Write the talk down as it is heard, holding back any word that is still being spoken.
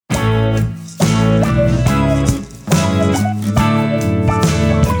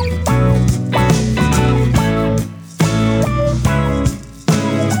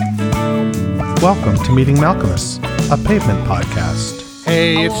welcome to Meeting Malcolmus, a pavement podcast.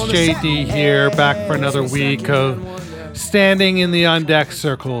 Hey, it's JD here, back for another week of standing in the on-deck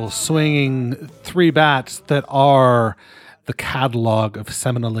circle, swinging three bats that are the catalog of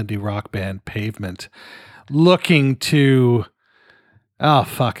seminal indie rock band Pavement, looking to, oh,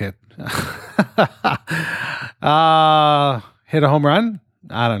 fuck it, hit a home run?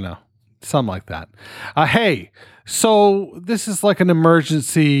 I don't know. Something like that. Hey, so this is like an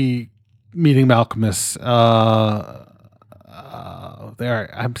emergency Meeting Malcolmus.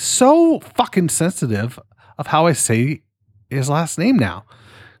 There, I'm so fucking sensitive of how I say his last name now.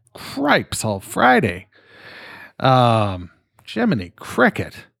 Cripes all Friday. Jiminy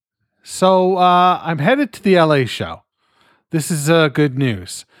Cricket. So I'm headed to the LA show. This is good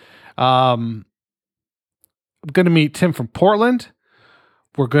news. I'm going to meet Tim from Portland.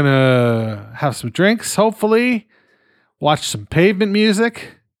 We're going to have some drinks, hopefully, watch some Pavement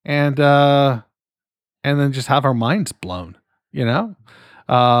music, and then just have our minds blown, you know?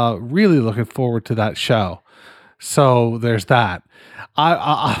 Really looking forward to that show. So there's that.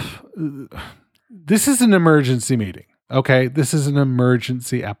 This is an emergency meeting, okay? This is an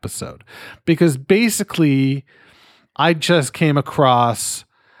emergency episode because basically I just came across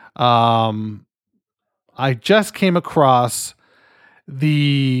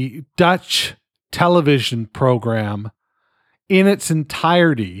the Dutch television program in its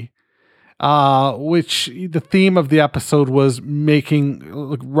entirety, which the theme of the episode was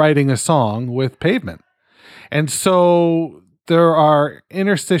writing a song with Pavement. And so there are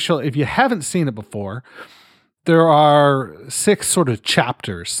interstitial, if you haven't seen it before, there are 6 sort of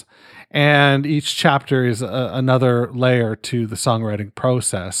chapters, and each chapter is another layer to the songwriting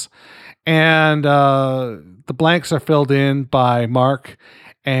process. And the blanks are filled in by Mark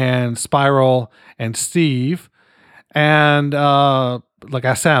and Spiral and Steve and like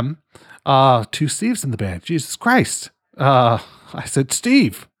SM. 2 Steves in the band. Jesus Christ. I said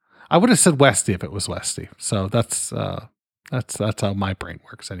Steve. I would have said Westy if it was Westy. So that's how my brain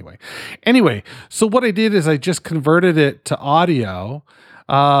works anyway. Anyway, so what I did is I just converted it to audio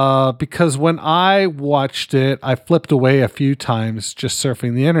because when I watched it, I flipped away a few times just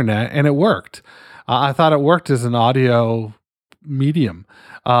surfing the internet, and it worked. I thought it worked as an audio medium.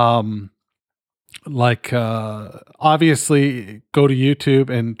 Obviously go to YouTube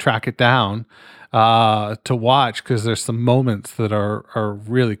and track it down to watch, because there's some moments that are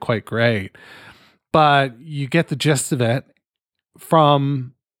really quite great, but you get the gist of it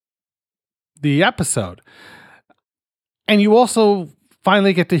from the episode, and you also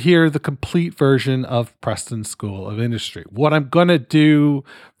finally get to hear the complete version of Preston School of Industry. What I'm going to do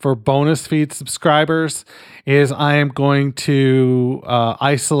for bonus feed subscribers is I am going to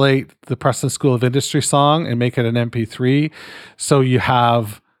isolate the Preston School of Industry song and make it an MP3. So you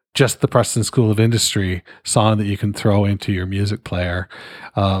have just the Preston School of Industry song that you can throw into your music player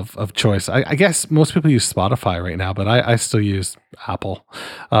of choice. I guess most people use Spotify right now, but I still use Apple.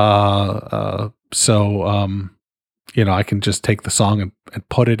 I can just take the song and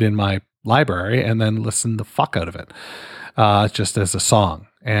put it in my library and then listen the fuck out of it, just as a song.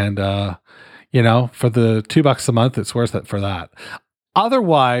 And, for the $2 a month, it's worth it for that.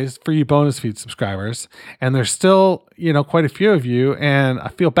 Otherwise, for you bonus feed subscribers, and there's still, quite a few of you, and I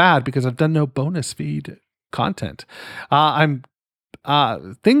feel bad because I've done no bonus feed content.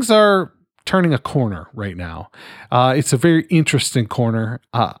 Things are turning a corner right now. It's a very interesting corner.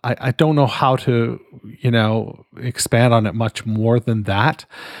 I don't know how to, expand on it much more than that.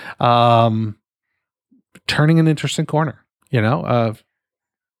 Turning an interesting corner, yeah.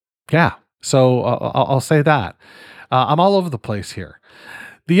 So I'll say that. I'm all over the place here.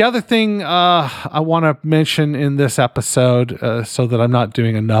 The other thing I want to mention in this episode, so that I'm not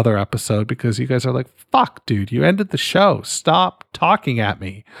doing another episode, because you guys are like, fuck, dude, you ended the show. Stop talking at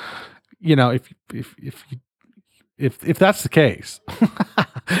me. If that's the case,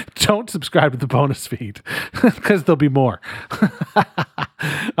 don't subscribe to the bonus feed, because there'll be more.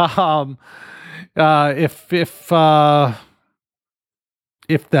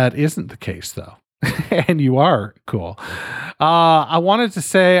 If that isn't the case, though, and you are cool, I wanted to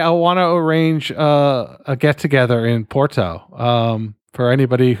say I want to arrange a get together in Porto. For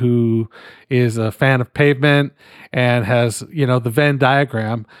anybody who is a fan of Pavement and has, the Venn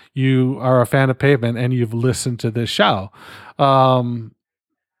diagram, you are a fan of Pavement and you've listened to this show,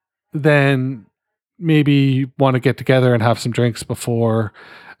 then maybe you want to get together and have some drinks before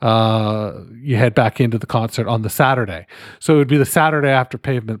you head back into the concert on the Saturday. So it would be the Saturday after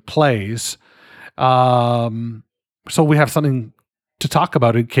Pavement plays. So we have something to talk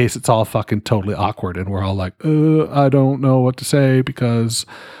about in case it's all fucking totally awkward and we're all like, I don't know what to say because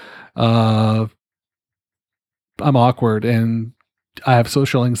I'm awkward and I have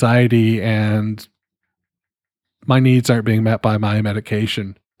social anxiety and my needs aren't being met by my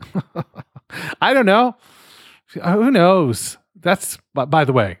medication. I don't know. Who knows? That's, by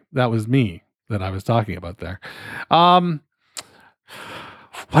the way, that was me that I was talking about there. What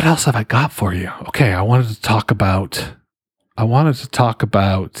else have I got for you? Okay, I wanted to talk about,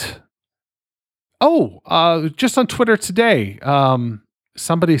 just on Twitter today,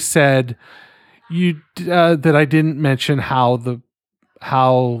 somebody said that I didn't mention how the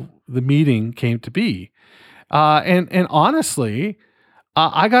meeting came to be. And honestly,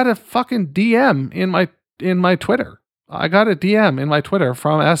 I got a fucking DM in my Twitter. I got a DM in my Twitter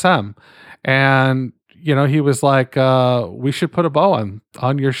from SM, and he was like, "We should put a bow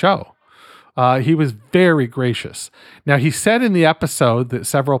on your show." He was very gracious. Now, he said in the episode that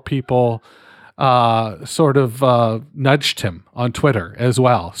several people sort of nudged him on Twitter as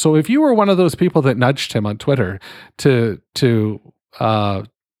well. So if you were one of those people that nudged him on Twitter to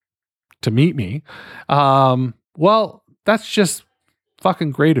meet me, well, that's just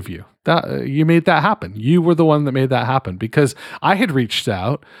fucking great of you. That you made that happen. You were the one that made that happen, because I had reached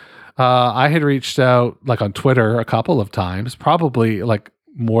out. Like on Twitter a couple of times, probably like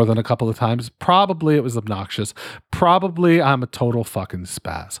more than a couple of times. Probably it was obnoxious. Probably I'm a total fucking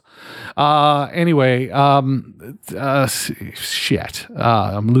spaz. Anyway, shit.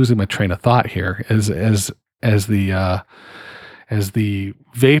 I'm losing my train of thought here as the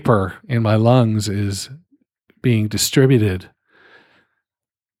vapor in my lungs is being distributed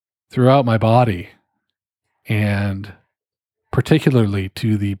throughout my body, and particularly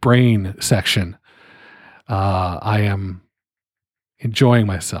to the brain section. I am enjoying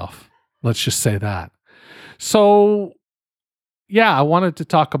myself. Let's just say that. So, yeah, I wanted to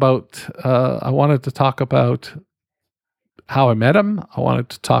talk about how I met him. I wanted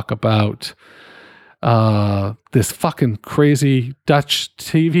to talk about this fucking crazy Dutch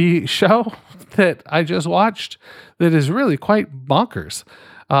TV show that I just watched that is really quite bonkers.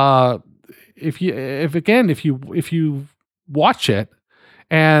 If you watch it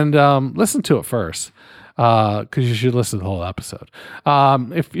and listen to it first, because you should listen to the whole episode.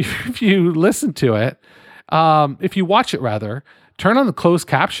 If you listen to it, if you watch it rather, turn on the closed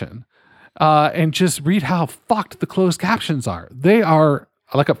caption and just read how fucked the closed captions are. They are,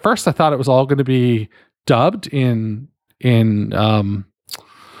 like, at first I thought it was all going to be dubbed in it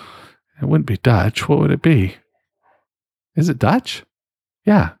wouldn't be Dutch. What would it be? Is it Dutch?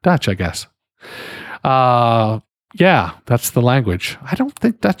 Yeah, Dutch, I guess. Yeah, that's the language. I don't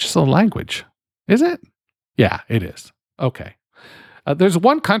think Dutch is a language. Is it? Yeah, it is. Okay. There's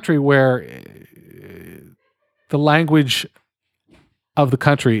one country where the language of the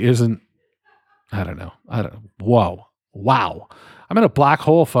country isn't, I don't know. Whoa. Wow. I'm in a black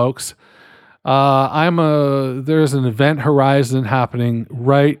hole, folks. There's an event horizon happening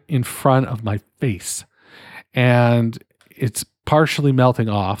right in front of my face, and it's partially melting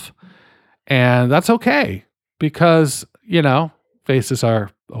off, and that's okay, because, faces are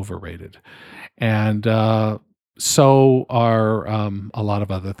overrated, and so are a lot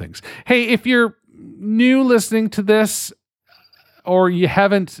of other things. Hey, if you're new listening to this, or you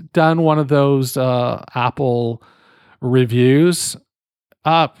haven't done one of those Apple reviews,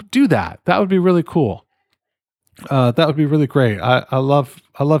 do that. That would be really cool. That would be really great. I love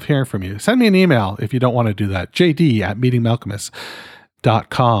hearing from you. Send me an email if you don't want to do that.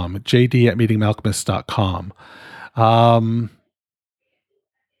 JD@meetingmalcolmus.com. JD@meetingmalcolmus.com.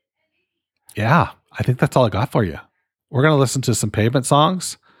 Yeah, I think that's all I got for you. We're going to listen to some Pavement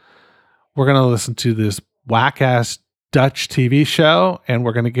songs. We're going to listen to this whack-ass Dutch TV show, and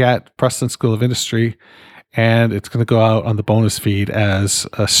we're going to get Preston School of Industry, and it's going to go out on the bonus feed as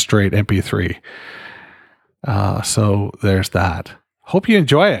a straight MP3. So there's that. Hope you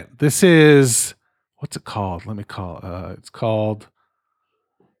enjoy it. This is, what's it called? Let me call, it's called,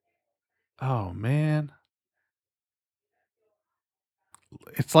 oh man.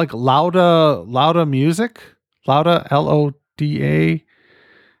 It's like Lauda Music, Lauda, Loda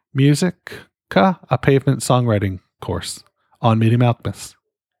Musica, a Pavement songwriting course on Meeting Malcolmus,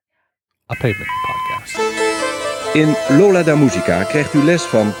 a Pavement podcast. In Loladamusica krijgt u les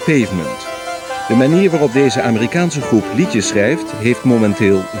van Pavement. De manier waarop deze Amerikaanse groep liedjes schrijft, heeft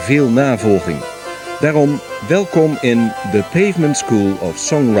momenteel veel navolging. Daarom welkom in the Pavement School of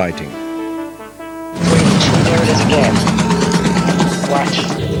Songwriting. There it is again. Watch.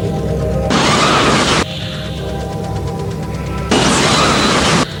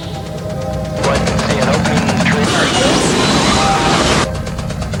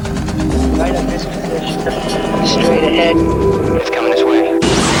 Right in this position. Straight ahead. It's coming this way.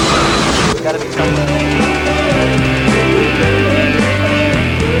 It's gotta be something.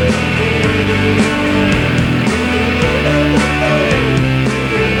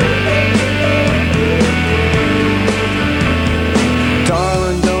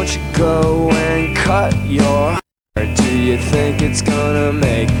 gonna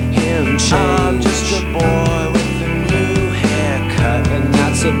make him change. I'm just a boy with a new haircut, and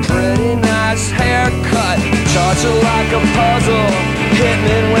that's a pretty nice haircut. Charge her like a puzzle,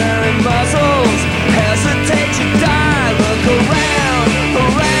 hitmen wearing muzzles. Hesitate to die, look around,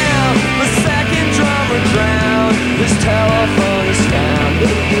 around. The second drummer drowned, his telephone is found.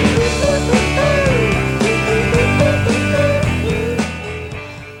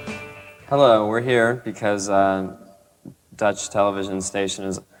 Hello, we're here because Dutch television station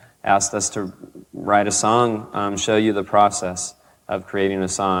has asked us to write a song, show you the process of creating a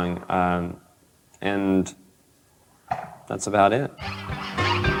song, and that's about it.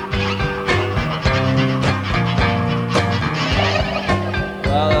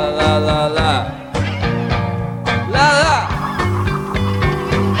 La la la la la. La la.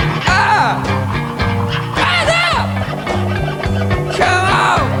 Ah! Rise up! Come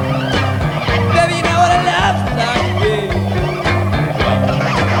on! Baby, you know what I love like to be.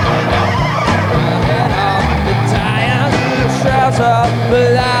 Head off, the tie up, the straps up, the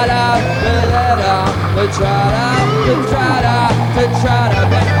light up, the let up, the trot up, the trot up, the trot up,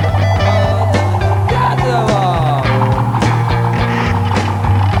 got them all.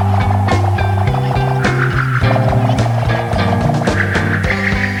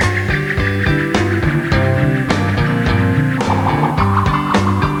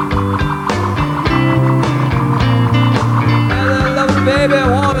 Baby, I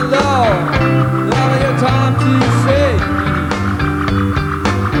want to know, now your time to say.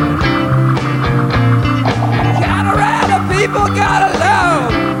 Gotta ride the people, gotta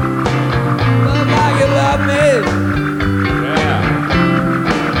love. Love like you love me. Yeah.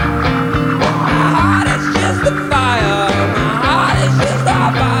 My heart is just a fire. My heart is just a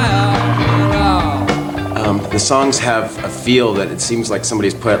fire. The songs have a feel that it seems like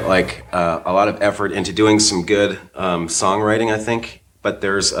somebody's put like a lot of effort into doing some good songwriting, I think. But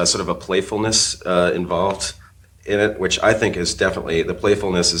there's a sort of a playfulness involved in it, which I think is definitely, the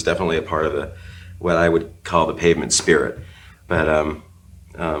playfulness is definitely a part of what I would call the Pavement spirit. But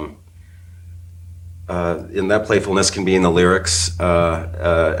and that playfulness can be in the lyrics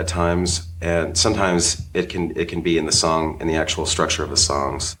at times, and sometimes it can be in the song, in the actual structure of the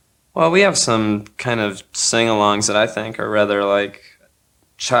songs. Well, we have some kind of sing-alongs that I think are rather like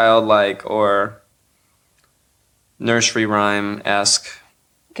childlike or nursery rhyme-esque.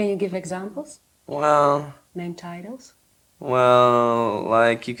 Can you give examples? Well, name titles? Well,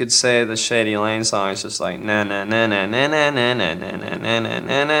 like you could say the Shady Lane song is just like na na na na na na na na na na na na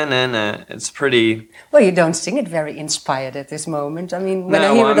na na na na. It's pretty. Well, you don't sing it very inspired at this moment. I mean, when I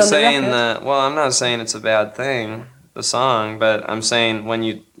No, hear well, it I'm on saying the record. that. Well, I'm not saying it's a bad thing, the song, but I'm saying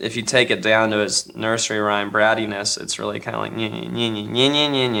if you take it down to its nursery rhyme brattiness, it's really kind of like nya nya nya nya nya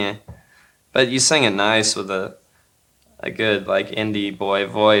nya nya. But you sing it nice with a good like indie boy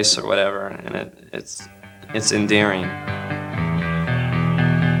voice or whatever, and it's endearing.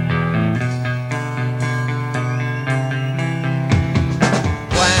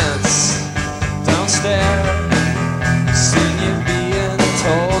 Glance, don't stare, see you being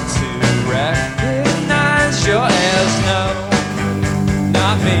told to recognize your heirs. No,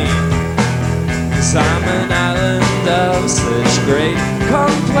 not me, 'cause I'm an island of such great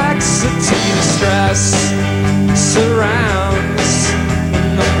complexity. Stress surrounds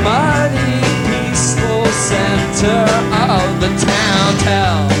the muddy, peaceful center of the town.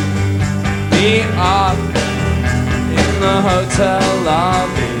 Tell me off in the hotel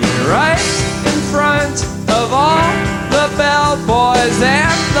lobby, right in front of all the bellboys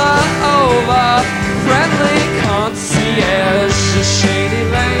and the over-friendly concierge. The Shady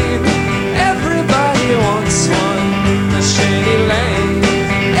Lane, everybody wants one. The Shady Lane,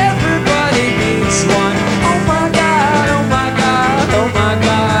 everybody needs one. Oh my God, oh my God, oh my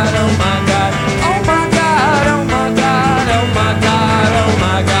God, oh my God, oh my God, oh my God, oh my God, oh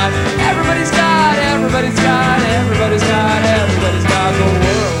my God. Everybody's got, everybody's got, everybody's got, everybody's got the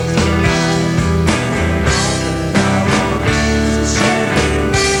world.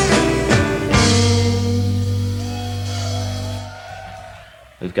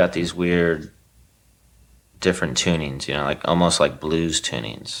 We've got these weird different tunings, you know, like almost like blues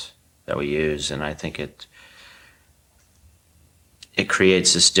tunings that we use, and I think it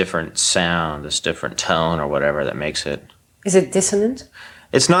creates this different sound, this different tone or whatever that makes it. Is it dissonant?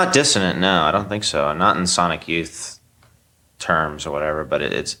 It's not dissonant, no, I don't think so. Not in Sonic Youth terms or whatever, but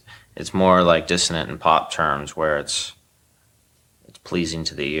it's more like dissonant in pop terms where it's pleasing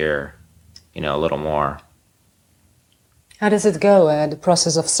to the ear, you know, a little more. How does it go, the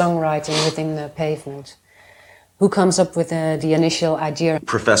process of songwriting within the Pavement? Who comes up with the initial idea?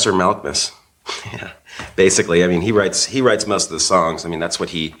 Professor Malkmus. Yeah. basically. I mean, he writes most of the songs. I mean, that's what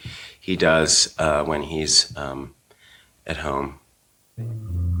he does when he's at home.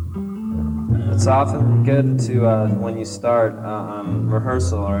 It's often good to, when you start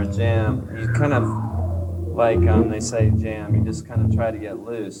rehearsal or a jam, you kind of, like they say jam, you just kind of try to get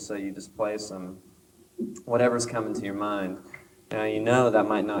loose, so you just play whatever's coming to your mind. Now, you know that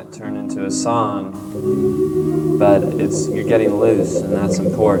might not turn into a song, but you're getting loose, and that's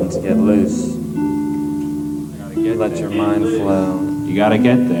important, to get loose. Let your mind flow. You gotta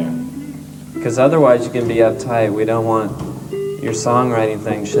get there. Because otherwise you can be uptight. We don't want, your songwriting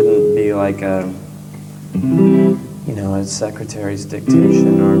thing shouldn't be like a secretary's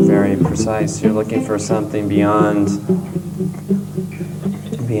dictation or very precise. You're looking for something beyond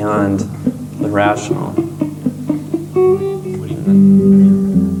the rational.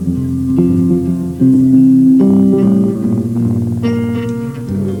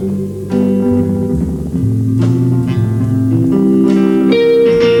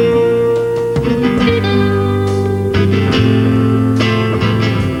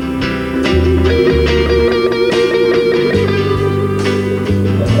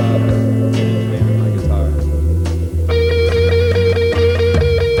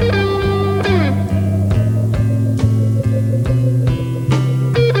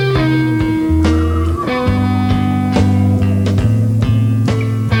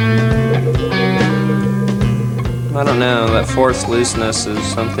 I don't know, that forced looseness is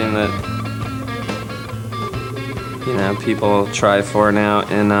something that, people try for now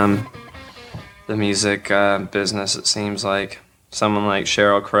in the music business. It seems like someone like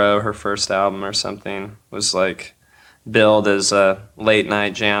Sheryl Crow, her first album or something, was like billed as a late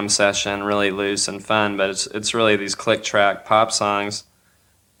night jam session, really loose and fun, but it's really these click track pop songs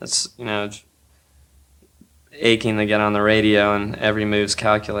that's, aching to get on the radio, and every move's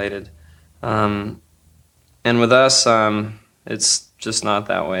calculated. And with us, it's just not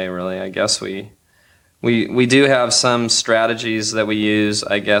that way, really. I guess we do have some strategies that we use,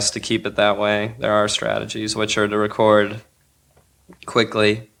 I guess, to keep it that way. There are strategies, which are to record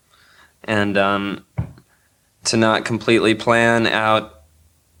quickly and to not completely plan out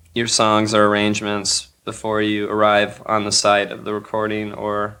your songs or arrangements before you arrive on the site of the recording,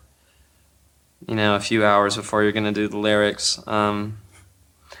 or, a few hours before you're going to do the lyrics.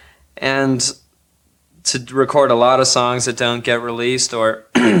 And to record a lot of songs that don't get released, or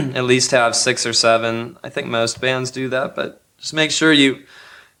at least have 6 or 7. I think most bands do that, but just make sure you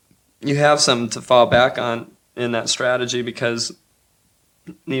have something to fall back on in that strategy, because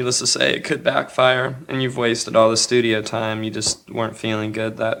needless to say, it could backfire and you've wasted all the studio time. You just weren't feeling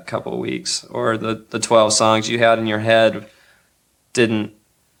good that couple of weeks, or the 12 songs you had in your head didn't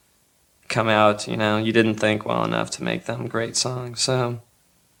come out, you didn't think well enough to make them great songs. So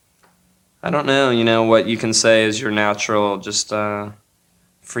I don't know, what you can say is your natural just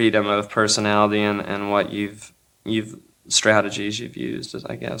freedom of personality and what strategies you've used,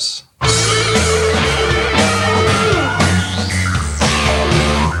 I guess.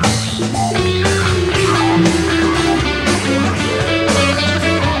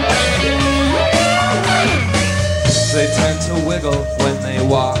 They tend to wiggle when they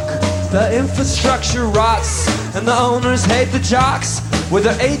walk. The infrastructure rots, and the owners hate the jocks with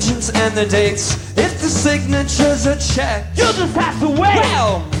their agents and their dates. If the signatures are checked, you'll just have to wait.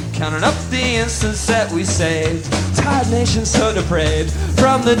 Well, counting up the instants that we saved. Tired nation so depraved.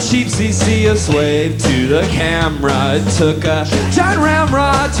 From the cheap CC of Swave to the camera, it took a giant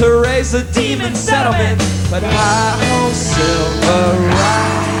ramrod to raise the demon settlement. But hi-ho, silver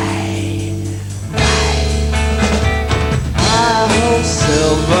ride, hi-ho,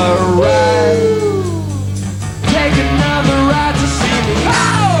 silver ride. Take another ride to see me.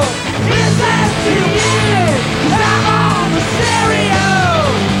 Oh, is that too weird? I'm on the stereo,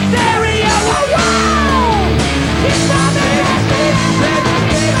 stereo, whoa, whoa. It's on the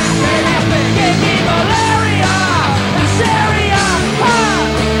give me malaria, hysteria,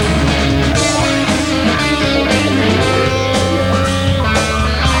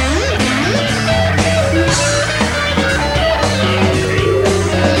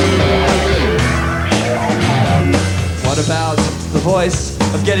 What about the voice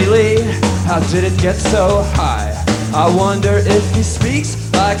of Geddy Lee? How did it get so high? I wonder if he speaks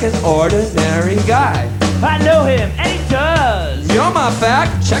like an ordinary guy. I know him, and he does. You're my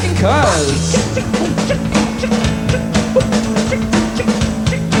fact-checking cuz.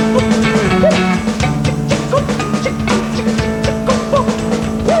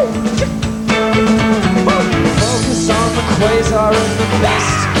 Focus on the quasar and the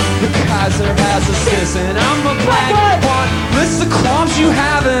best. The Kaiser has a sis, and I'm a black one. List the qualms you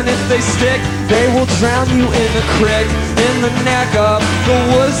have, and if they stick, they will drown you in the creek, in the neck of the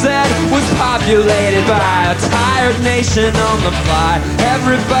woods that was populated by a tired nation on the fly.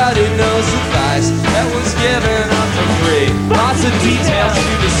 Everybody knows advice that was given up for free. Lots of details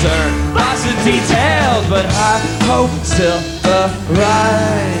to discern, lots of details, but I hope till the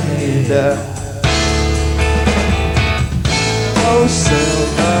rider. Oh,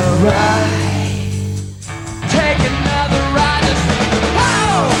 silver ride. Take another ride.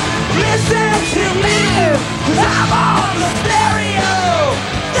 Oh, listen to me, 'cause I'm on the stereo.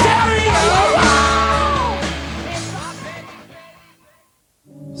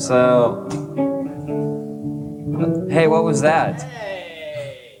 So, hey, what was that?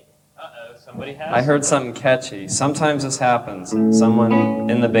 Somebody has I heard something catchy. Sometimes this happens. Someone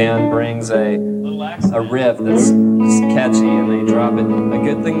in the band brings a riff that's catchy and they drop it. A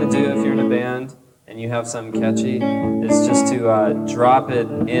good thing to do if you're in a band and you have something catchy is just to drop it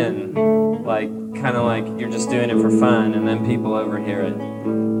in, like kind of like you're just doing it for fun, and then people overhear it.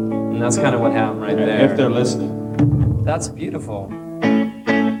 And that's kind of what happened right there. if they're listening. That's beautiful. I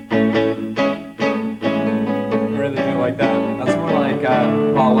really do like that. That's more like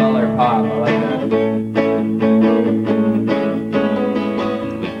Paul Weller pop. I like that.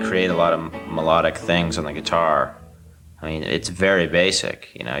 We create a lot of melodic things on the guitar. I mean, it's very basic.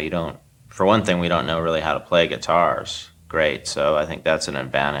 You know, you don't. For one thing, we don't know really how to play guitars great, so I think that's an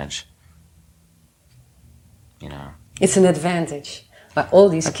advantage. You know. It's an advantage. But all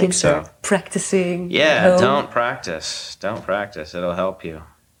these kids so. are practicing. Yeah, at home. don't practice. Don't practice. It'll help you.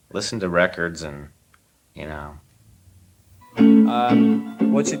 Listen to records and, you know.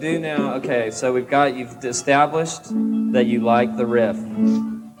 What you do now, okay, so you've established that you like the riff.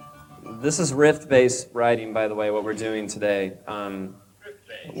 This is riff-based writing, by the way, what we're doing today.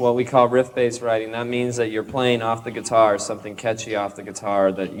 What we call riff-based writing. That means that you're playing off the guitar, something catchy off the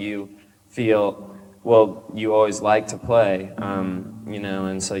guitar that you feel, well, you always like to play, you know,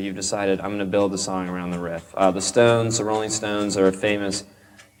 and so you've decided, I'm going to build a song around the riff. The Stones, the Rolling Stones, are a famous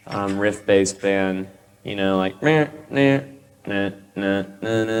riff-based band, you know, like, like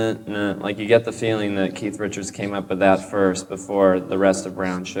you get the feeling that Keith Richards came up with that first before the rest of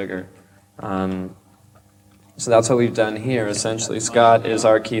Brown Sugar. So that's what we've done here, essentially. Scott is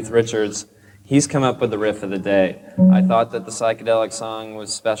our Keith Richards. He's come up with the riff of the day. I thought that the psychedelic song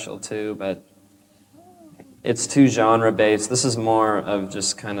was special too, but it's too genre-based. This is more of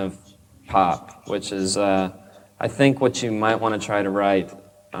just kind of pop, which is, I think, what you might want to try to write.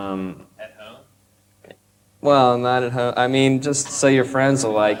 At home? Well, not at home. I mean, just so your friends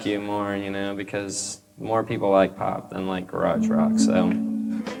will like you more, you know, because more people like pop than like garage rock, so.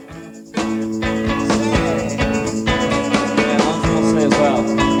 Yeah, Lonson will say as well.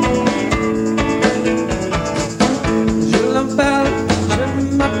 Je l'empale, je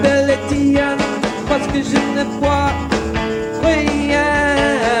m'appelle Etienne, parce que je ne vois rien,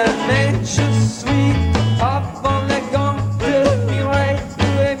 mais je suis avant les gants de Mireille, de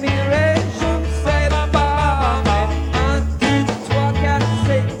Mireille, je ne sais pas, mais 1, 2, 3, 4,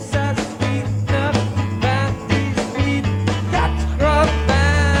 5, 6, 8, 9, 20, 18, 80,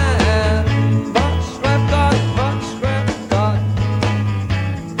 Watch record,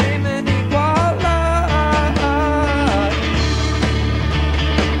 et me dis voilà.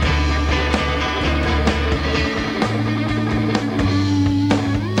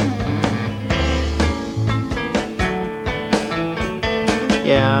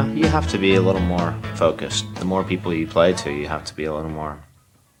 Yeah, you have to be a little more focused. The more people you play to, you have to be a little more,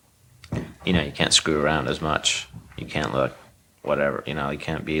 you know, you can't screw around as much. You can't look whatever, you know, you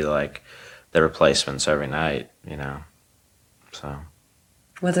can't be like the Replacements every night, you know, so.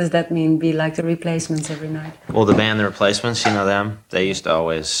 What does that mean, be like the Replacements every night? Well, the band The Replacements, you know them, they used to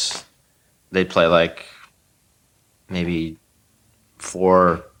always, they'd play like maybe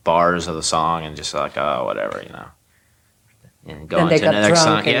 4 bars of the song and just like, oh, whatever, you know. And go Then on they to got the next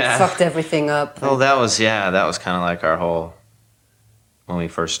drunk song. and Yeah. fucked everything up. Well, that was kind of like our whole, when we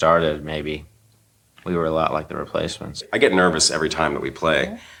first started, maybe. We were a lot like The Replacements. I get nervous every time that we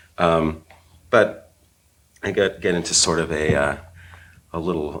play, but I get into sort of a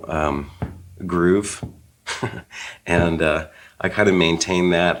little groove, and I kind of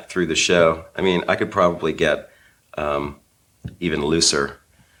maintain that through the show. I mean, I could probably get even looser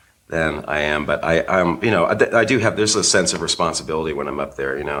than I am, but I'm, you know, I do have, there's a sense of responsibility when I'm up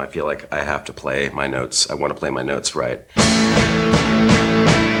there, you know. I feel like I have to play my notes. I want to play my notes right.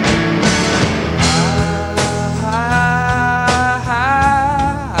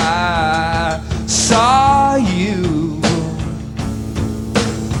 Saw you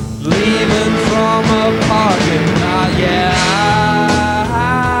leaving from a parking lot, yeah.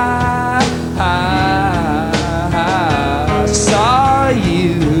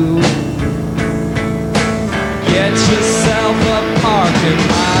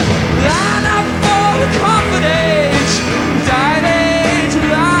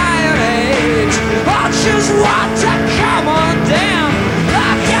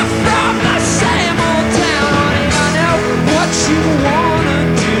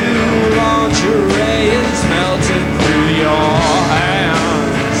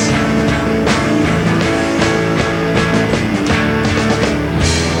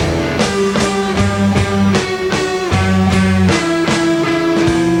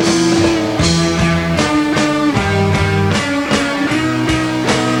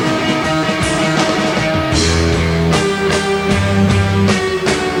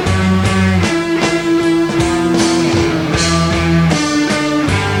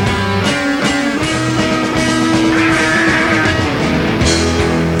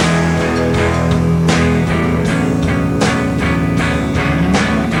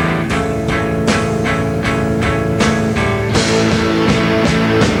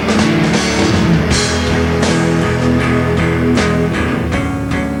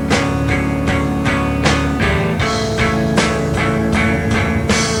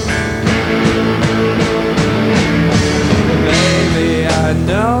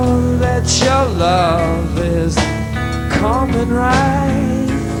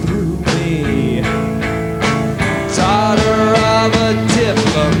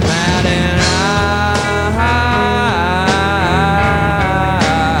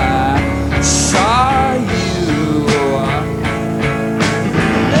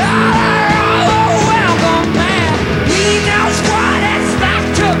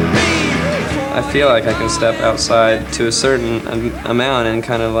 I feel like I can step outside to a certain amount and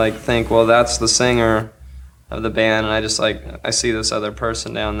kind of like think, well, that's the singer of the band, and I see this other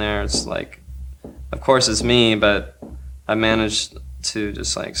person down there. It's like, of course it's me, but I managed to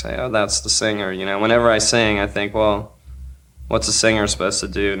just like say, oh, that's the singer. You know, whenever I sing, I think, well, what's a singer supposed to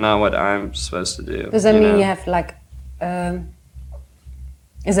do, not what I'm supposed to do. Does that mean you have like,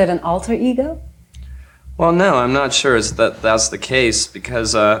 is it an alter ego? Well, no, I'm not sure that's the case,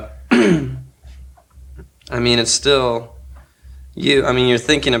 because I mean, it's still you. I mean, you're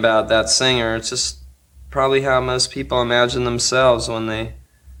thinking about that singer. It's just probably how most people imagine themselves when they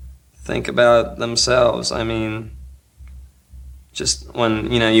think about themselves. I mean, just when,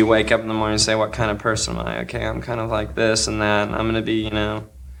 you know, you wake up in the morning and say, what kind of person am I? Okay, I'm kind of like this and that. And I'm going to be, you know,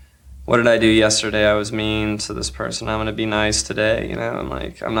 what did I do yesterday? I was mean to this person. I'm going to be nice today, you know, and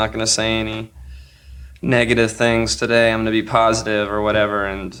like, I'm not going to say any negative things today. I'm going to be positive or whatever.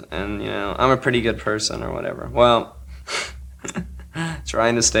 And, you know, I'm a pretty good person or whatever. Well,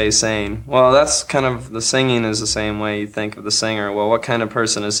 trying to stay sane. Well, that's kind of, the singing is the same way you think of the singer. Well, what kind of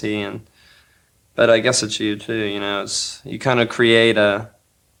person is he? But I guess it's you too, you know, it's, you kind of create a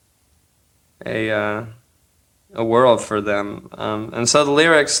world for them. And so the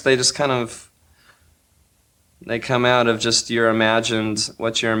lyrics, they just kind of, they come out of just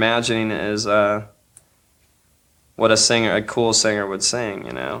what you're imagining is what a cool singer would sing,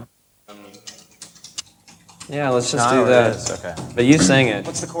 you know. Yeah, let's just do that. Okay. But you sing it.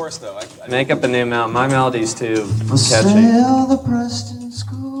 What's the chorus though? Make up a new melody. My melody's too catchy. Sell the Preston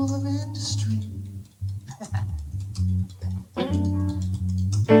School of Industry.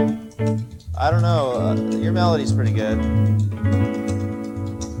 I don't know. Your melody's pretty good. I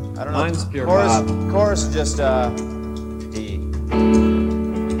don't know. Mine's pure pop. Chorus just D.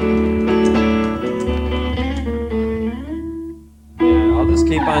 Yeah, I'll just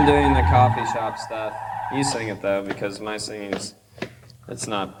keep on doing the coffee shop stuff. You sing it though, because my singing's, it's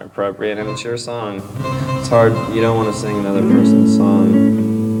not appropriate and it's your song. It's hard, you don't want to sing another person's song.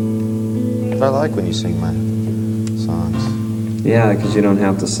 But I like when you sing my songs. Yeah, because you don't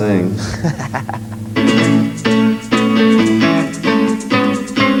have to sing.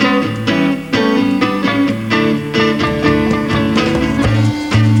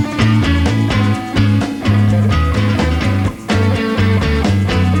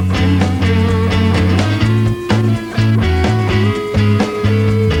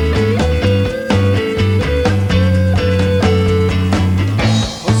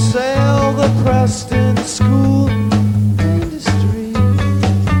 Sell the Preston School Industry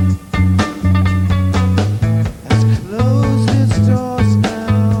has closed its doors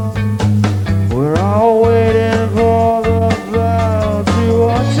now. We're all waiting for the bell to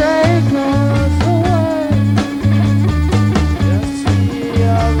take us away. Just the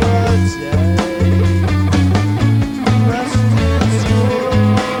other day, Preston School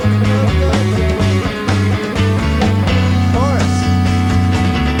Chorus.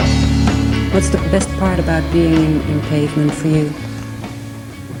 What's the best part about being in Pavement for you?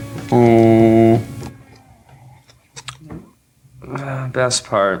 Best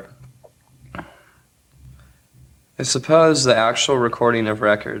part. I suppose the actual recording of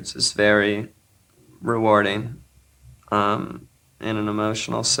records is very rewarding in an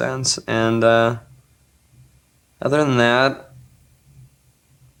emotional sense. And other than that,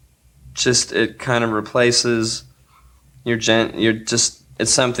 just it kind of replaces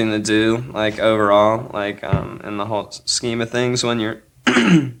it's something to do, like overall, like in the whole scheme of things when you're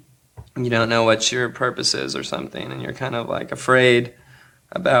you don't know what your purpose is or something, and you're kind of like afraid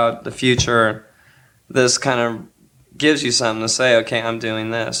about the future. This kind of gives you something to say, okay, I'm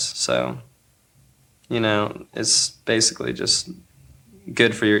doing this. So, you know, it's basically just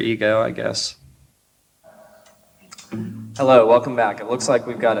good for your ego, I guess. Hello, welcome back. It looks like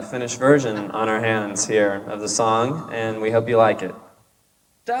we've got a finished version on our hands here of the song, and we hope you like it.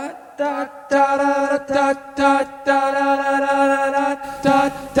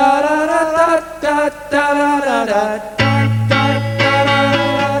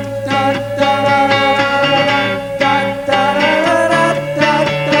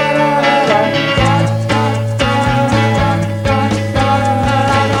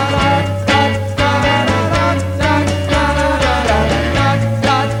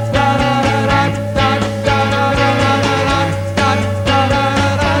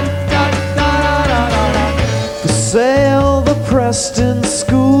 Sale the Preston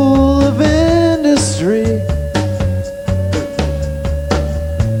School of Industry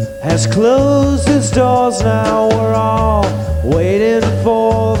has closed its doors now. We're all waiting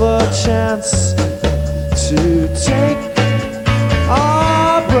for the chance to take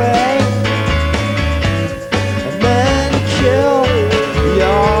our break.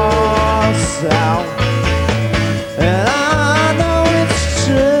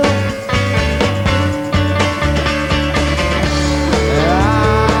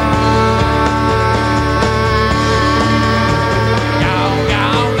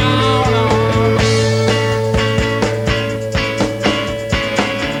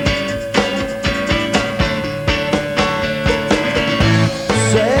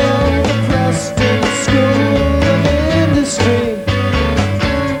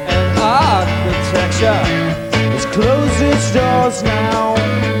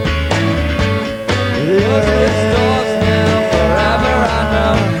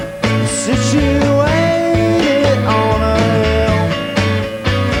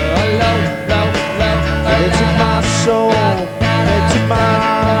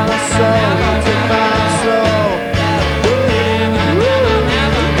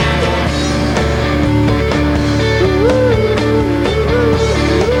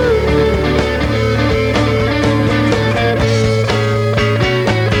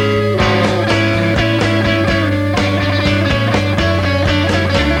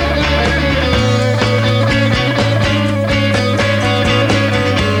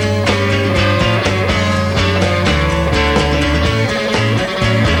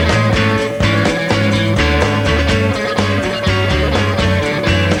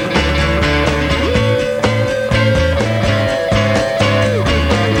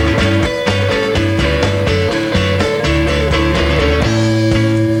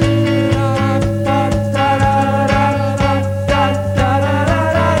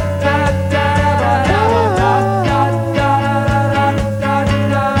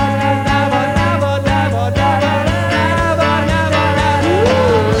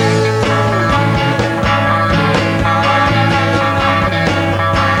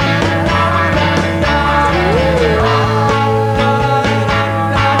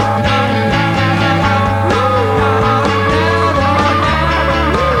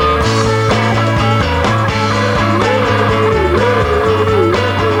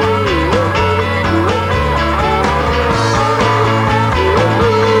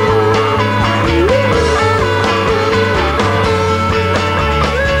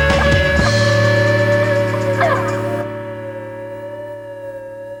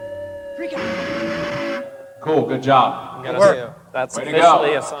 Cool, good job. Good work. That's Way to officially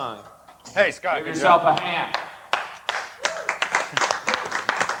go. a song. Hey, Scott, give yourself a hand.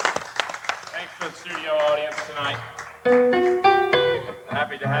 Thanks for the studio audience tonight.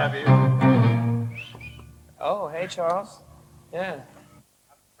 Happy to have you. Oh, hey, Charles. Yeah.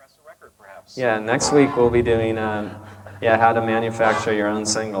 Press a record, perhaps. Yeah, next week we'll be doing, how to manufacture your own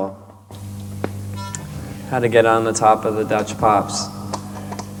single. How to get on the top of the Dutch Pops.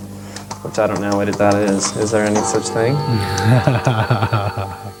 Which I don't know what that is. Is there any such thing?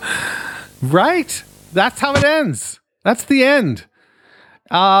 Right. That's how it ends. That's the end.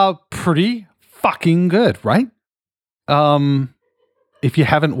 Pretty fucking good, right? If you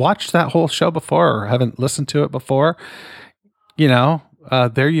haven't watched that whole show before or haven't listened to it before,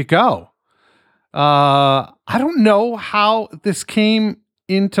 there you go. I don't know how this came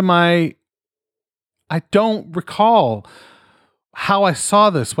into I don't recall how I saw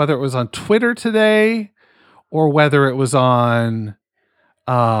this, whether it was on Twitter today or whether it was on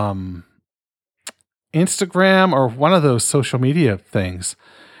Instagram or one of those social media things.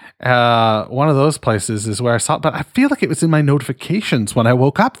 One of those places is where I saw it, but I feel like it was in my notifications when I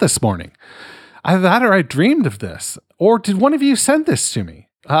woke up this morning. Either that or I dreamed of this. Or did one of you send this to me?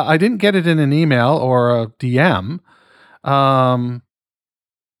 I didn't get it in an email or a DM. I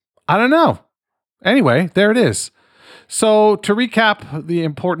don't know. Anyway, there it is. So to recap the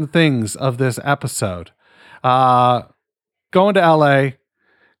important things of this episode, going to LA,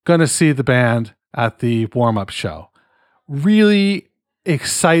 going to see the band at the warm-up show. Really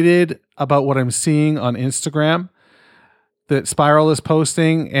excited about what I'm seeing on Instagram that Spiral is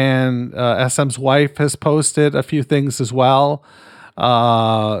posting, and SM's wife has posted a few things as well.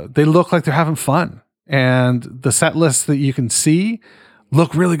 They look like they're having fun, and the set lists that you can see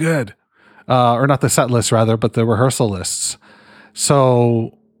look really good. Or not the set list rather, but the rehearsal lists.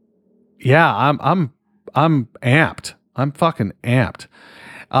 So yeah, I'm amped. I'm fucking amped.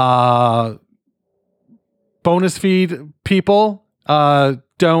 Bonus feed people,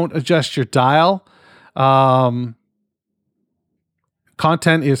 don't adjust your dial.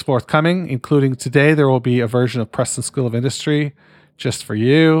 Content is forthcoming, including today. There will be a version of Preston School of Industry just for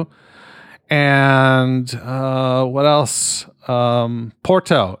you. And what else?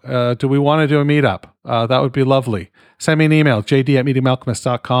 Porto, do we want to do a meetup? That would be lovely. Send me an email,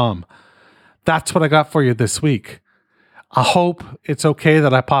 jd@meetingmalcolmist.com. That's what I got for you this week. I hope it's okay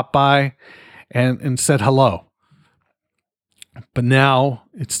that I popped by and said hello. But now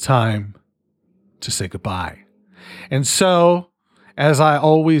it's time to say goodbye. And so, as I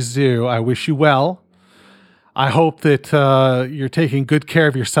always do, I wish you well. I hope that you're taking good care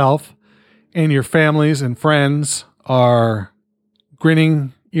of yourself and your families and friends are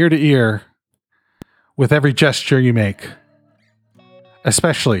grinning ear to ear with every gesture you make,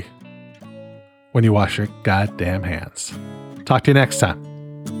 especially when you wash your goddamn hands. Talk to you next time.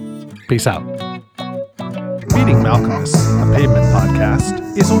 Peace out. Meeting Malcolmists, a Pavement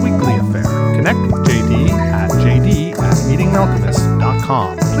podcast, is a weekly affair. Connect with JD at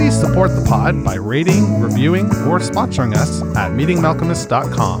jd@meetingmalcolmist.com. Please support the pod by rating, reviewing, or sponsoring us at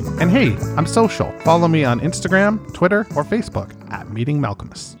meetingmalcolmist.com. And hey, I'm social. Follow me on Instagram, Twitter, or Facebook at Meeting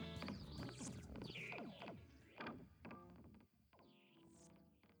Malcolmists.